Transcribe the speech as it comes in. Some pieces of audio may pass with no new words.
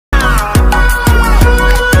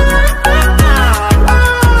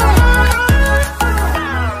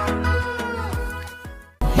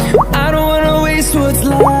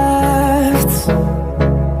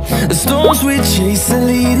storms we chase are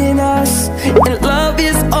leading us, and love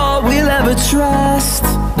is all we'll ever trust.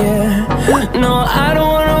 Yeah, no, I don't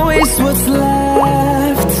wanna waste what's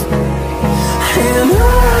left. And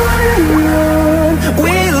on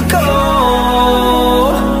we'll go,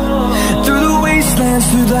 through the wastelands,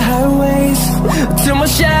 through the highways, till my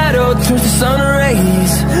shadow turns to sun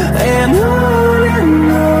rays. And on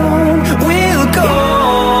we'll go,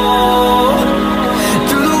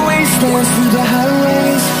 through the wastelands, through the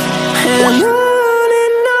highways, and on.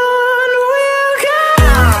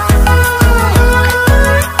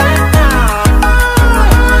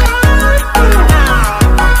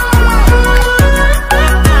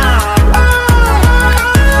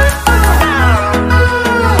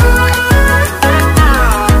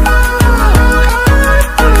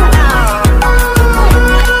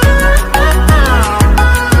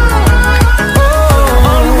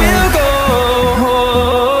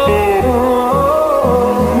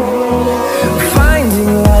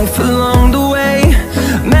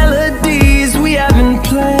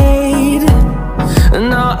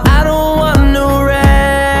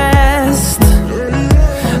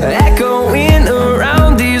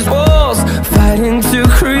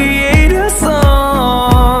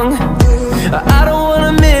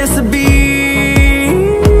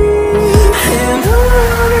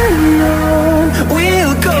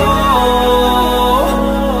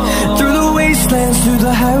 Through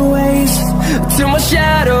the highways, till my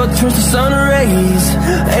shadow turns to sun rays.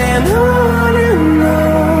 And on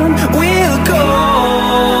we'll go,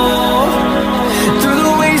 through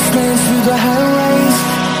the wastelands, through the highways,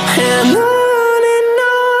 and on.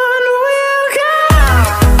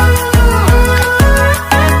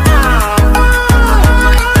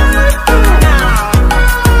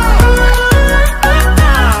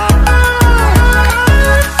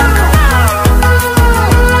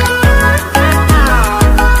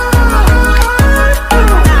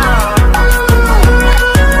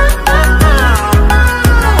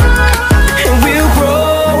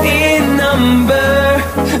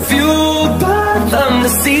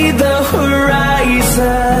 See the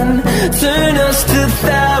horizon turn us to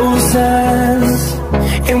thousands,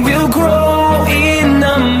 and we'll grow in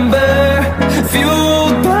number,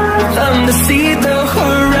 fueled by them to see the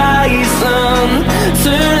horizon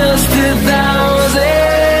turn us to thousands.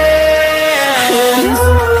 And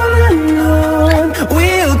on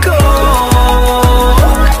we'll go,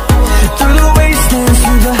 through the wastelands,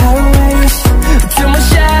 through the highways, till my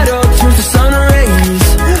shadow turns to sun rays.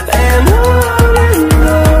 And on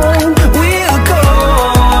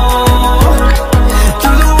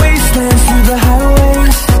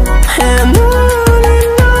and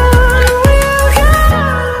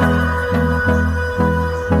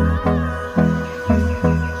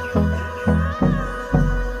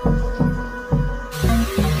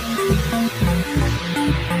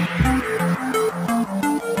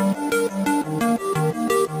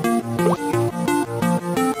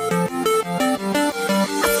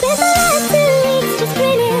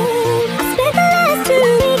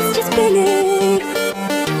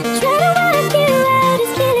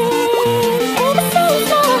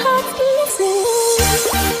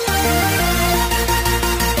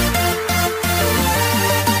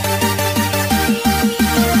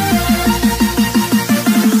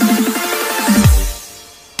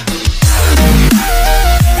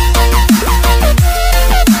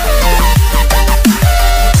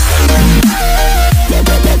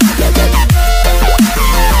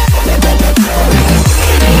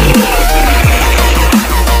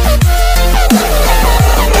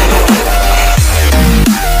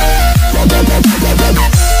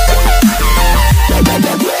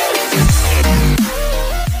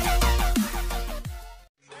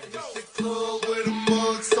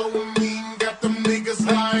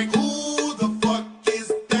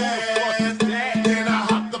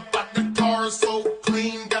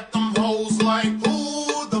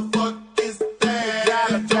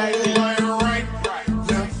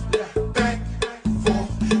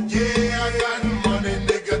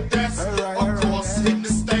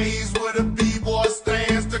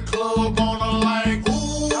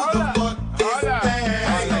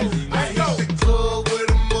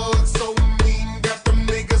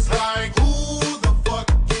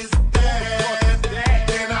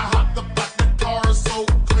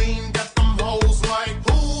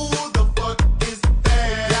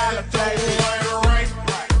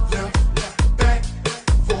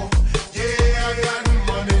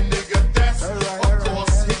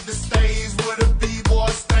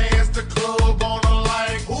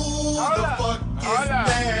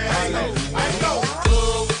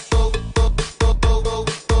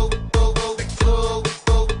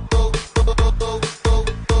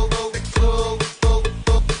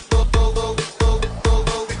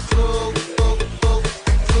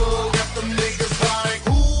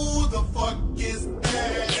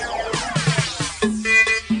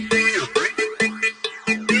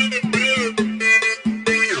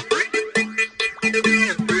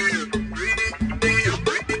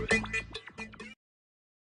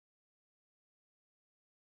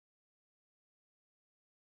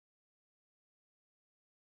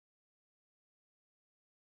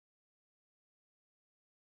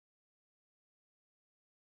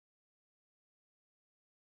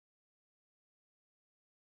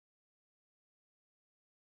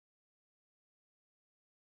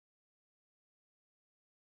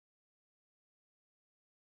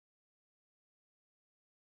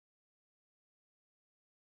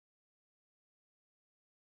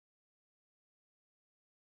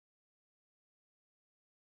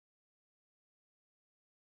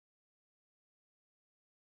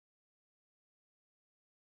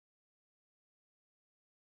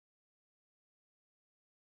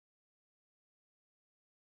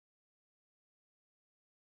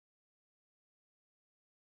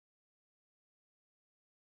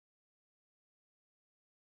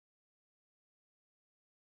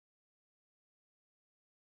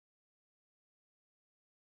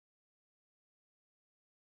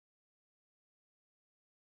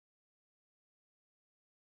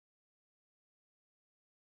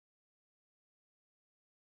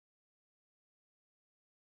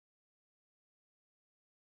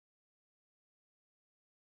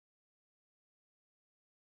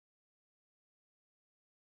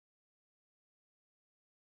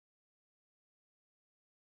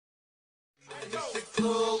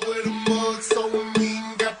Club with a mug so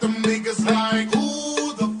mean, got them niggas like,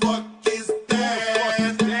 who the fuck is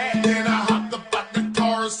that? Then I hopped up out the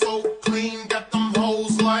car so clean, got them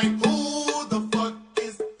hoes like, who